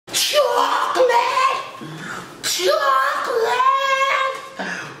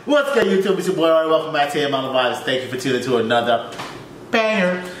What's good, YouTube? It's your boy, Roy. Welcome back to Amount of Vibes. Thank you for tuning to another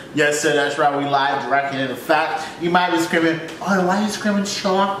banger. Yes, sir, that's right. We live directly. In fact, you might be screaming, oh, why are you screaming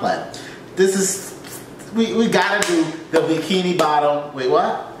chocolate? This is, we gotta do the bikini bottom. Wait,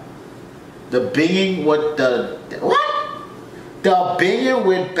 what? The binging with the, what? The binging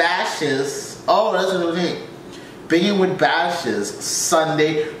with bashes. Oh, that's what it is. Binging with Bashes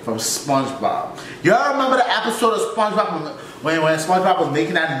Sundae from Spongebob. Y'all remember the episode of Spongebob when Spongebob was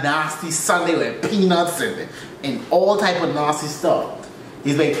making that nasty sundae with peanuts and all type of nasty stuff?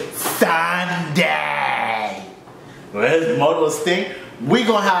 He's like, Sundae! Well, his motto was thing. We're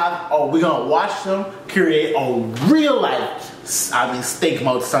gonna watch them create a real life, steak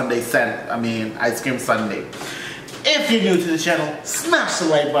mode sundae ice cream sundae. If you're new to the channel, smash the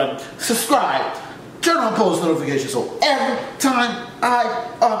like button, subscribe, turn on post notifications so every time I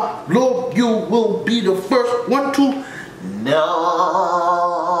upload, you will be the first one to know.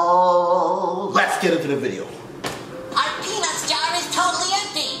 Let's get into the video. Our peanuts jar is totally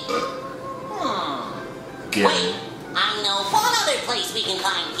empty. Wait, I know one other place we can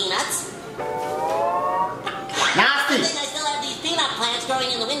find peanuts. Nasty! I think I still have these peanut plants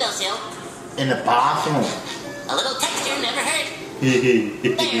growing in the windowsill. In the bathroom. A little texture never hurt.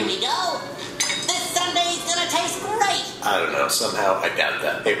 There we go. Sundae's gonna taste great! I don't know, somehow I doubt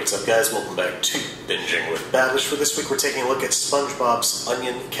that. Hey, what's up guys? Welcome back to Binging with Badish. For this week we're taking a look at SpongeBob's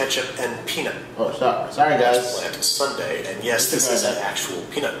onion, ketchup, and peanut. Oh, sorry guys. Plant Sundae, and yes, this is an actual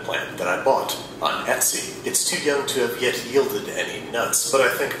peanut plant that I bought on Etsy. It's too young to have yet yielded any nuts, but I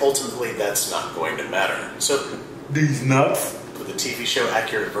think ultimately that's not going to matter. So, these nuts? For the TV show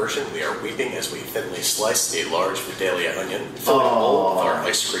accurate version, we are weeping as we thinly slice a large Vidalia onion, filling a bowl with our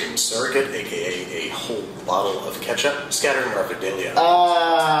ice cream surrogate, aka a whole bottle of ketchup, scattering our Vidalia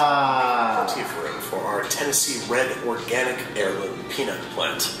plenty of room for our Tennessee red organic heirloom peanut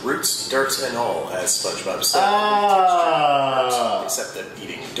plant. Roots, dirt, and all, as SpongeBob said. Except that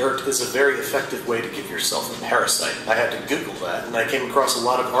eating dirt is a very effective way to give yourself a parasite. I had to Google that, and I came across a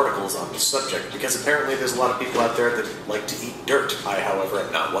lot of articles on the subject, because apparently there's a lot of people out there that like to eat dirt. I, however,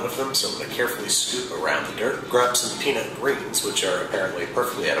 am not one of them, so I'm going to carefully scoop around the dirt, grab some peanut greens, which are apparently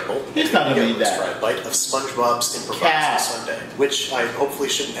perfectly edible, He's not going to eat that. Try a bite of SpongeBob's improvised sundae, which I hopefully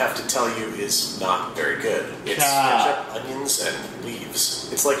shouldn't have to tell you is not very good. It's ketchup, onions, and leaves.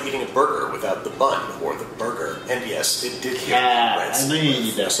 It's like eating a burger without the bun or the burger. And yes, it did hear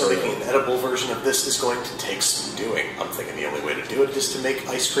so making an edible version of this is going to take some doing. I'm thinking the only way to do it is to make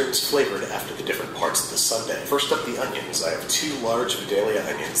ice creams flavored after the different parts of the sundae. First up, the onions. I have 2 large Vidalia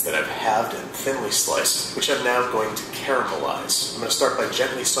onions that I've halved and thinly sliced, which I'm now going to caramelize. I'm going to start by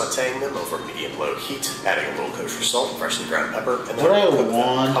gently sauteing them over medium-low heat, adding a little kosher salt, freshly ground pepper, and then cook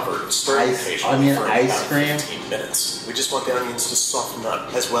them covered, stirring occasionally for about 15 minutes. We just want the onions to soften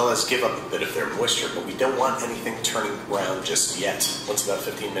up, as well as give up a bit of their moisture, but we don't want anything turning brown just yet. Once about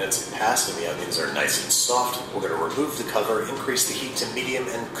 15 minutes have passed and the onions are nice and soft, we're going to remove the cover, increase the heat to medium,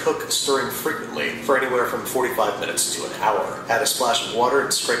 and cook, stirring frequently for anywhere from 45 minutes to an hour. Add a splash of water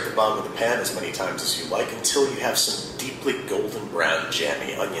and scrape the bottom of the pan as many times as you like until you have some deeply golden brown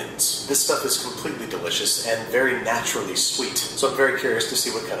jammy onions. This stuff is completely delicious and very naturally sweet, so I'm very curious to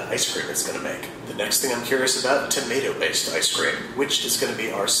see what kind of ice cream it's going to make. The next thing I'm curious about, tomato-based ice cream, which is going to be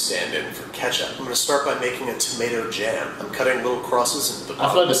our stand-in for ketchup. I'm going to start by making a tomato jam. I'm cutting little crosses into the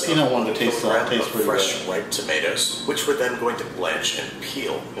bottom. I feel like the peanut one to taste pretty fresh, good. ripe tomatoes, which we're then going to blanch and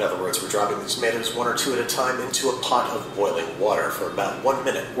peel. In other words, we're dropping the tomatoes 1 or 2 at a time into a pot of boiling water for about 1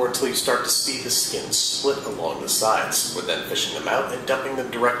 minute, or until you start to see the skin split along the sides. We're then fishing them out and dumping them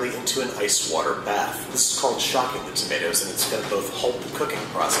directly into an ice water bath. This is called shocking the tomatoes, and it's going to both halt the cooking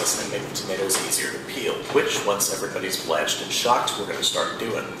process and make the tomatoes easier to peel, which, once everybody's blanched and shocked, we're going to start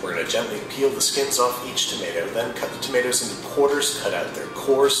doing. We're going to gently peel the skins off each tomato, then cut the tomatoes into quarters, cut out their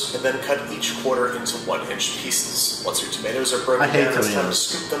cores, and then cut each quarter into 1-inch pieces. Once your tomatoes are broken down, it's time to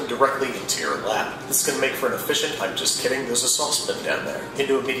scoop them directly into your lap. This is going to make for an efficient, I'm just kidding, there's a saucepan down there.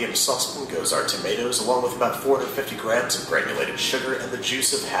 Into a medium saucepan goes our tomatoes, along with about 450 grams of granulated sugar and the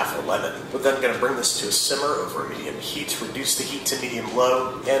juice of half a lemon. We're then going to bring this to a simmer over medium heat, reduce the heat to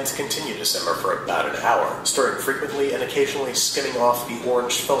medium-low, and continue to simmer for about an hour, stirring frequently and occasionally skimming off the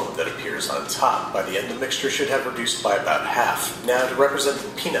orange foam that appears on top. By the end, the mixture should have reduced by about half. Now, to represent the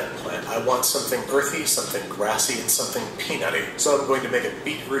peanut plant, I want something earthy, something grassy, and something peanutty. So I'm going to make a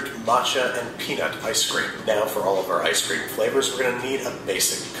beetroot, matcha, and peanut ice cream. Now, for all of our ice cream flavors, we're going to need a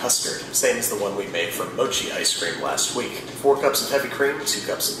basic custard, same as the one we made for mochi ice cream last last week. 4 cups of heavy cream, 2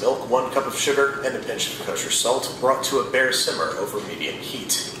 cups of milk, 1 cup of sugar, and a pinch of kosher salt brought to a bare simmer over medium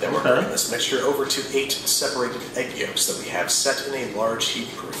heat. Then we're bringing this mixture over to 8 separated egg yolks that we have set in a large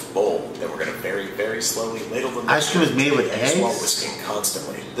heat-proof bowl. Then we're going to very slowly ladle the mixture. Ice cream is made with eggs? While whisking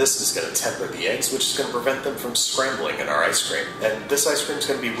constantly. This is going to temper the eggs, which is going to prevent them from scrambling in our ice cream. And this ice cream is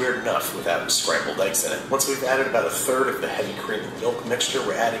going to be weird enough without scrambled eggs in it. Once we've added about 1/3 of the heavy cream and milk mixture,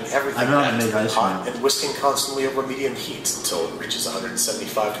 we're adding everything back to the pot and whisking constantly over medium heat until it reaches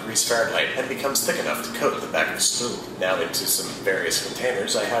 175 degrees Fahrenheit and becomes thick enough to coat the back of the spoon. Now into some various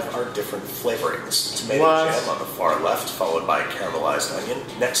containers, I have our different flavorings. Tomato jam on the far left, followed by caramelized onion.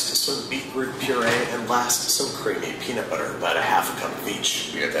 Next, some beetroot puree, and last, some creamy peanut butter, about 1/2 cup of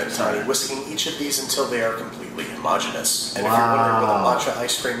each. We are then whisking each of these until they are completely homogeneous. And if you're wondering what a matcha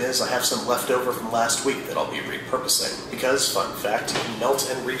ice cream is, I have some left over from last week that I'll be repurposing. Because, fun fact, you can melt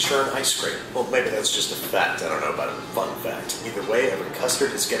and rechurn ice cream. Well, maybe that's just a fact. I don't know about a fun fact. Either way, every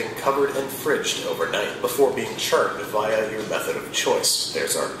custard is getting covered and fridged overnight before being churned via your method of choice.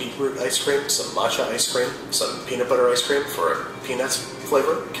 There's our beetroot ice cream, some matcha ice cream, some peanut butter ice cream for a peanut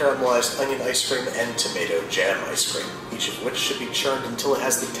flavor, caramelized onion ice cream, and tomato jam ice cream, each of which should be churned until it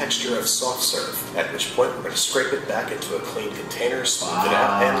has the texture of soft serve, at which point we're going to scrape it back into a clean container, smooth it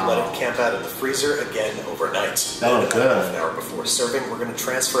out, and let it camp out in the freezer again overnight. Then about half an hour before serving, we're going to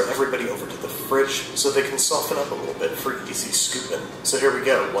transfer everybody over to the fridge so they can soften up a little bit for easy scooping. So here we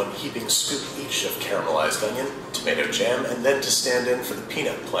go, 1 heaping scoop each of caramelized onion, tomato jam, and then to stand in for the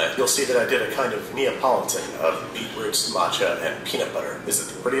peanut plant, you'll see that I did a kind of Neapolitan of beetroots, matcha, and peanut butter. Is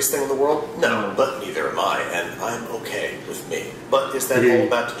it the prettiest thing in the world? No, but neither am I, and I'm okay with me. But is that all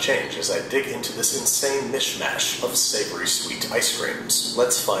about to change as I dig into this insane mishmash of savory sweet ice creams?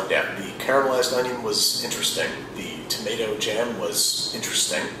 Let's find out. The caramelized onion was interesting, the tomato jam was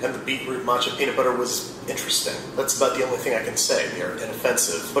interesting, and the beetroot matcha peanut butter was interesting. That's about the only thing I can say. They're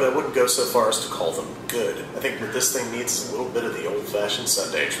inoffensive, but I wouldn't go so far as to call them good. I think what this thing needs is a little bit of the old-fashioned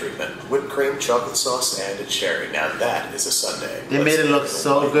sundae treatment. Whipped cream, chocolate sauce, and a cherry. Now that is a sundae. They made it look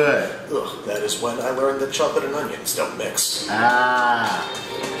so good. Ugh, that is when I learned that chocolate and onions don't mix.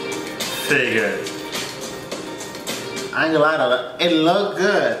 Figured. I ain't gonna lie though, it looked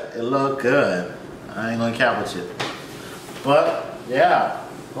good. It looked good. I ain't gonna cap with you. But, yeah.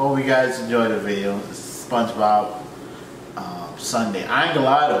 Hope you guys enjoyed the video. This is Spongebob Sundae. I ain't gonna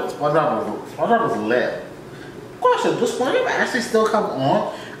lie though, SpongeBob was lit. Question, does SpongeBob actually still come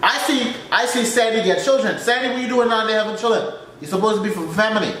on? I see Sandy get children. Sandy, what you doing down there having children? You're supposed to be from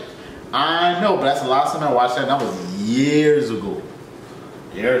family. I know, but that's the last time I watched that. That was years ago.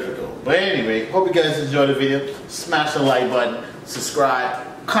 Years ago. But anyway, hope you guys enjoyed the video. Smash the like button,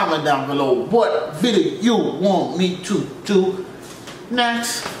 subscribe, comment down below what video you want me to do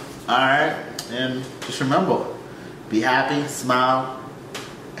next. Alright, and just remember, be happy, smile,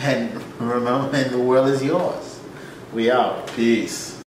 and remember, and the world is yours. We out. Peace.